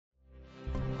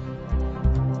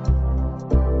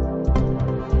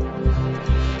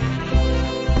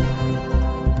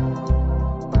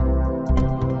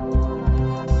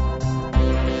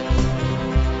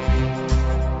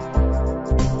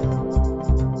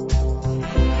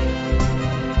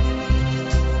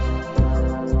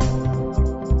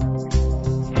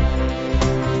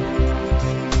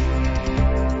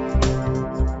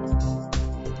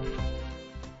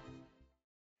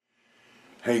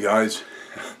Hey guys,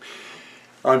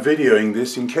 I'm videoing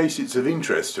this in case it's of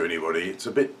interest to anybody. It's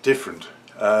a bit different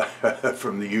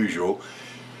from the usual.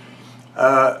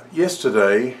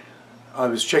 Yesterday I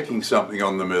was checking something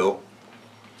on the mill,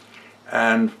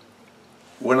 and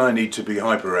when I need to be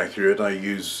hyper accurate I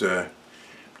use,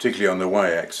 particularly on the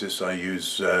y-axis, I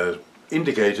use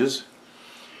indicators.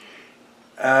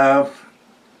 But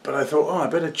I thought, I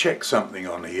better check something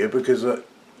on here because a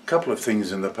couple of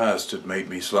things in the past had made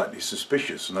me slightly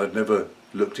suspicious and I'd never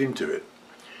looked into it.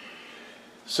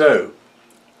 So,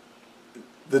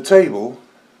 the table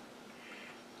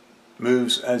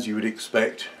moves as you would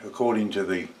expect according to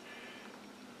the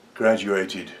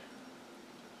graduated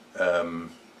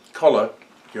collar.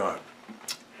 I'm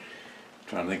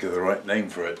trying to think of the right name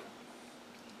for it.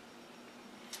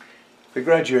 The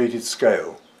graduated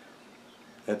scale.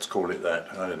 Let's call it that.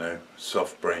 I don't know,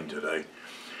 soft brain today.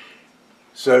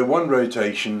 So one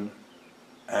rotation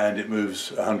and it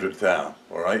moves 100 thou,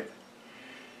 alright?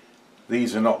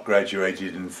 These are not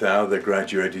graduated in thou, they're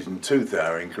graduated in 2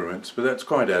 thou increments, but that's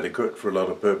quite adequate for a lot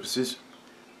of purposes.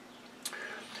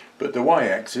 But the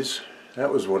y-axis,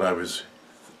 that was what I was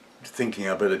thinking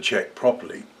I better check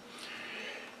properly.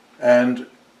 And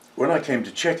when I came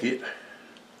to check it,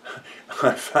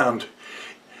 I found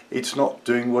it's not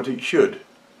doing what it should.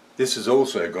 This has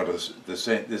also got the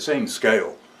same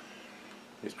scale.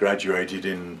 It's graduated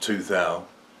in 2 thou,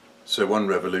 so one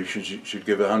revolution should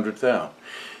give 100 thou.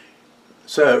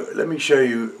 So let me show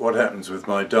you what happens with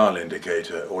my dial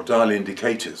indicator, or dial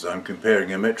indicators. I'm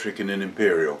comparing a metric and an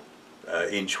imperial,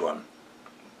 inch one.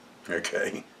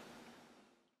 Okay.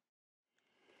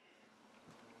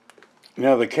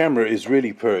 Now the camera is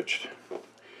really perched.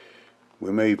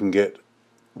 We may even get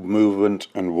movement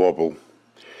and wobble.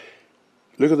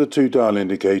 Look at the two dial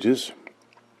indicators.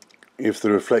 If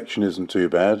the reflection isn't too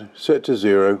bad, set to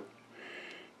 0,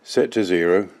 set to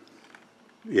 0.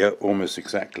 Yeah, almost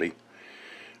exactly.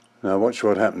 Now watch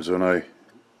what happens when I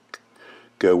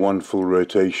go one full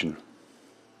rotation.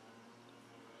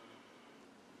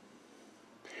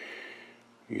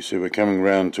 You see we're coming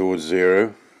round towards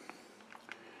 0,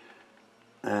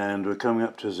 and we're coming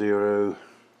up to 0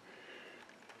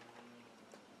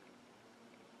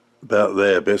 about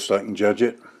there, best I can judge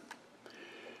it.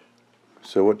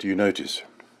 So what do you notice?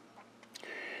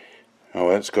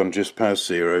 Oh, that's gone just past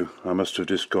 0. I must have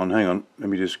just gone, hang on, let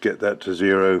me just get that to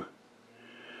 0.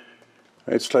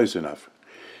 It's close enough.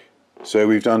 So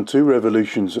we've done 2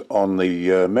 revolutions on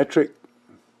the metric,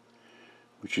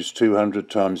 which is 200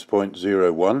 times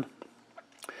 0.01,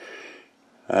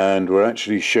 and we're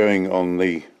actually showing on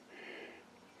the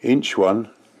inch one,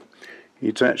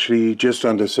 it's actually just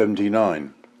under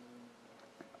 79.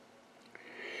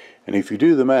 And if you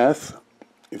do the math,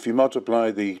 if you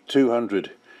multiply the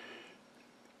 200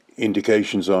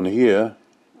 indications on here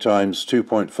times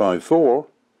 2.54,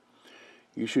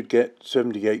 you should get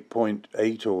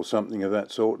 78.8 or something of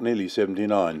that sort, nearly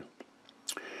 79.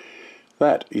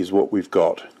 That is what we've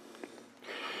got.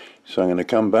 So I'm going to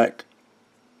come back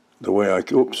the way I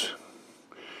came,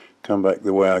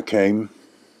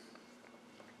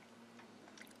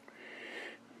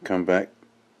 come back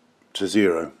to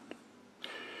 0.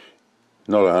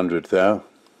 Not 100 thou,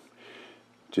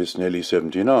 just nearly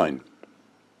 79.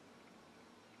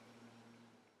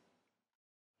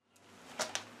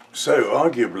 So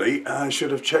arguably I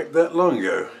should have checked that long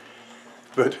ago,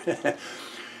 but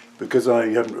because I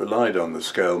haven't relied on the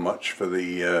scale much for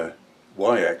the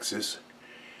y-axis,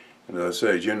 and as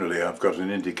I say, generally I've got an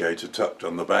indicator tucked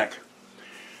on the back,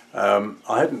 I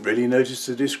hadn't really noticed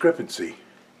the discrepancy.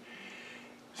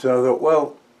 So I thought,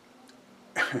 well,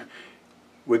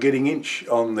 we're getting inch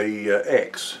on the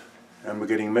X and we're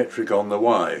getting metric on the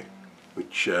Y,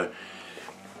 which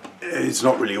is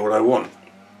not really what I want.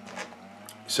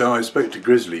 So I spoke to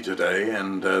Grizzly today,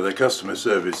 and their customer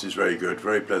service is very good,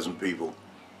 very pleasant people.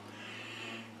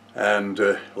 And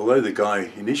although the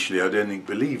guy initially I don't think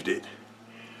believed it,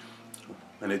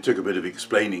 and it took a bit of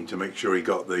explaining to make sure he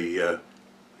got the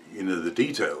the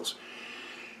details.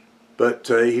 But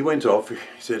he went off, he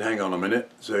said hang on a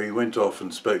minute, so he went off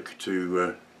and spoke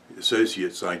to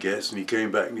associates I guess, and he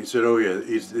came back and he said, oh yeah,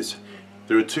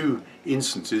 there are 2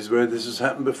 instances where this has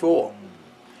happened before.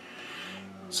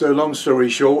 So long story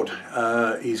short,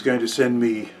 he's going to send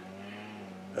me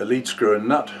a lead screw and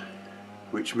nut,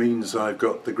 which means I've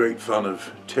got the great fun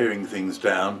of tearing things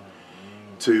down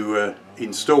to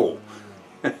install.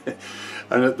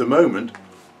 And at the moment,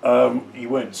 you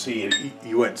won't see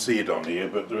it on here,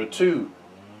 but there are 2,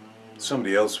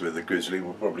 somebody else with a Grizzly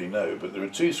will probably know, but there are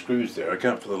 2 screws there. I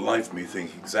can't for the life of me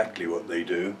think exactly what they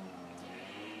do.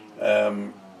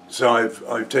 So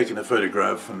I've taken a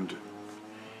photograph and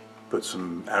put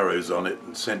some arrows on it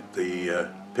and sent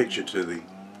the picture to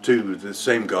the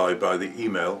same guy by the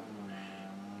email,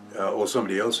 or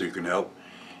somebody else who can help,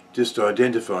 just to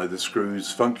identify the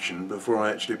screw's function before I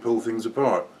actually pull things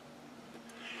apart.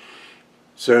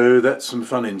 So that's some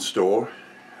fun in store.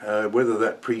 Whether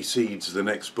that precedes the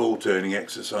next ball turning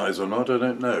exercise or not, I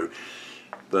don't know,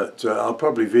 but I'll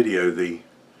probably video the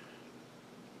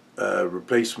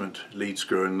replacement lead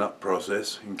screw and nut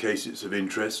process in case it's of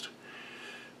interest.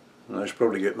 And I should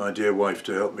probably get my dear wife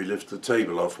to help me lift the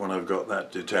table off when I've got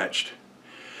that detached.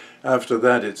 After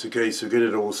that, it's a case of get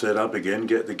it all set up again,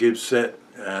 get the gibs set,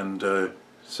 and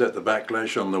set the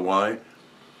backlash on the Y,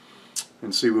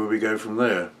 and see where we go from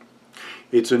there.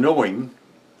 It's annoying,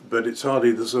 but it's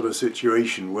hardly the sort of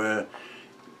situation where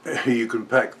you can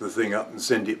pack the thing up and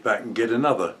send it back and get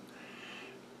another.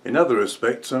 In other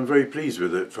respects, I'm very pleased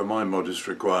with it. For my modest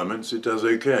requirements, it does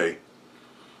okay.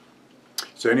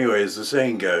 So anyway, as the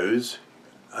saying goes,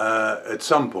 at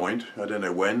some point, I don't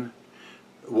know when,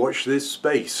 watch this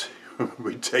space.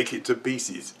 We take it to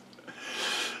pieces.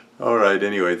 Alright,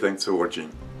 anyway, thanks for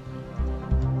watching.